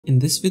In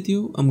this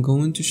video, I'm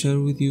going to share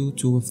with you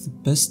two of the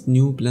best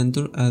new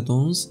Blender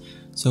add-ons.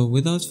 So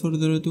without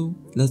further ado,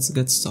 let's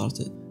get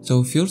started. So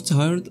if you're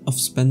tired of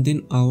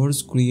spending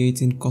hours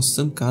creating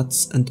custom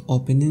cuts and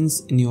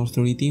openings in your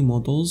 3D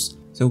models,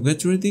 so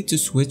get ready to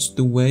switch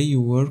the way you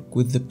work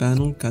with the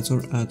Panel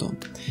Cutter add-on.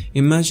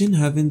 Imagine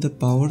having the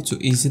power to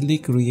easily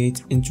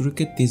create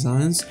intricate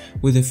designs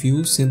with a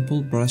few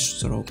simple brush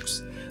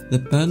strokes. The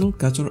Panel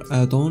Cutter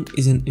add-on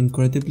is an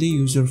incredibly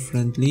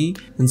user-friendly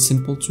and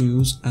simple to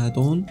use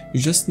add-on. You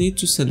just need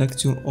to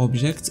select your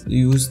object,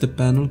 use the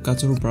Panel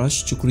Cutter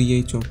brush to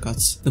create your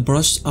cuts. The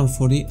brushes are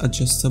fully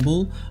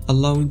adjustable,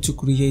 allowing to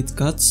create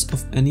cuts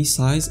of any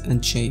size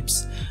and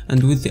shapes.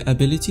 And with the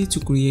ability to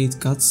create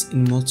cuts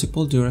in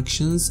multiple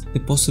directions, the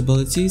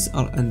possibilities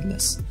are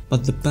endless.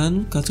 But the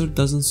Panel Cutter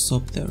doesn't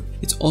stop there.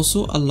 It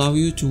also allows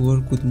you to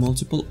work with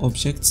multiple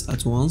objects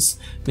at once,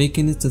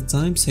 making it a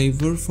time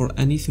saver for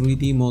any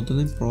 3D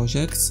modeling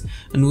projects,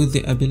 and with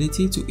the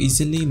ability to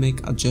easily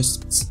make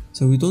adjustments,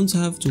 so you don't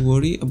have to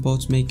worry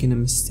about making a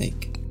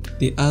mistake.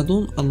 The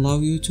add-on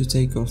allows you to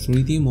take your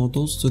 3D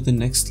models to the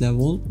next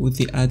level with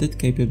the added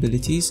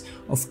capabilities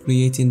of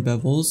creating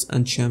bevels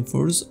and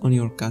chamfers on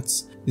your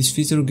cuts. This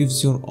feature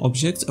gives your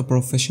object a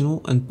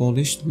professional and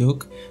polished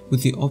look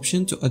with the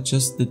option to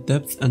adjust the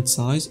depth and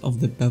size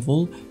of the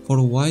bevel for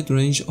a wide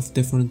range of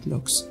different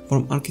looks.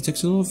 From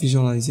architectural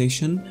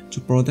visualization to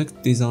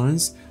product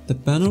designs, the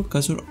Panel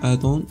Cutter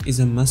add-on is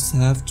a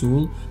must-have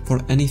tool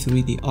for any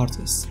 3D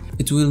artist.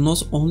 It will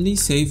not only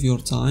save your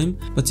time,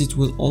 but it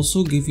will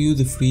also give you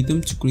the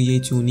freedom to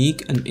create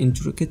unique and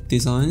intricate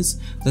designs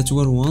that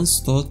were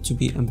once thought to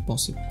be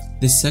impossible.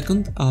 The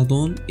second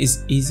add-on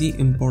is Easy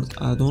Import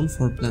add-on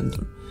for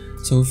Blender.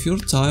 So if you're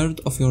tired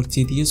of your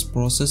tedious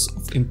process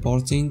of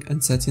importing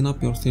and setting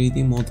up your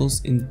 3D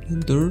models in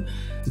Blender,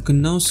 you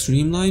can now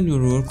streamline your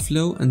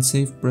workflow and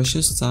save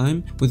precious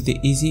time with the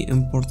Easy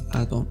Import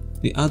add-on.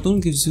 The add-on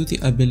gives you the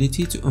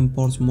ability to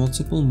import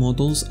multiple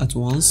models at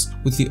once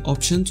with the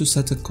option to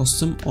set a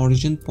custom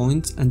origin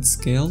point and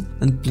scale,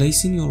 and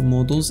placing your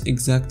models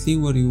exactly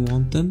where you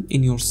want them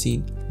in your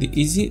scene. The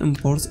Easy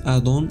Import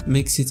add-on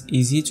makes it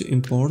easy to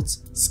import,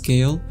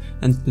 scale,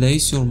 and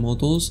place your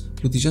models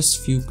with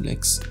just few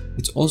clicks.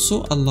 It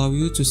also allows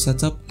you to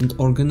set up and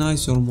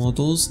organize your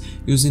models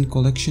using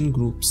collection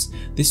groups.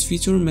 This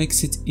feature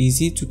makes it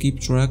easy to keep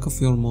track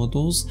of your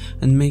models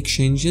and make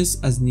changes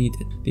as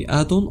needed. The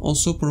add-on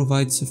also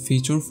provides a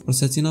feature for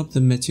setting up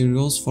the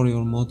materials for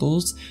your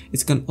models.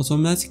 It can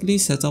automatically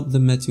set up the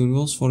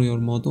materials for your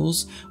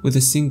models with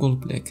a single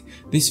click.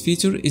 This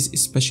feature is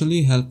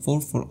especially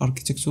helpful for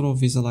architectural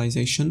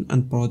visualization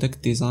and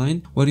product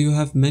design, where you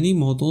have many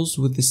models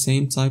with the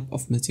same type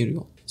of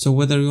material. So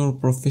whether you're a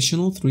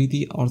professional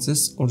 3D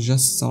artist or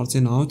just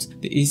starting out,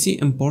 the Easy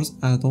Import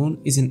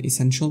add-on is an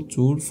essential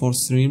tool for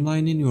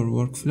streamlining your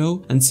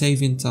workflow and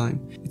saving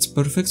time. It's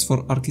perfect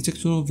for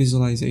architectural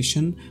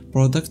visualization,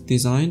 product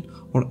design,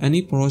 or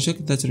any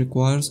project that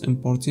requires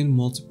importing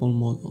multiple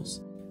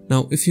models.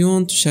 Now, if you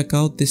want to check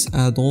out this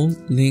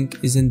add-on, link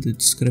is in the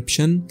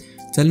description.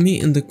 Tell me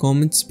in the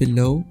comments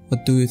below,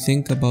 what do you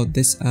think about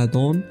this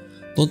add-on?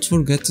 Don't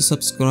forget to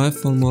subscribe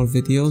for more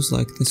videos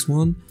like this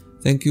one.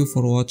 Thank you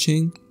for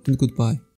watching, and goodbye.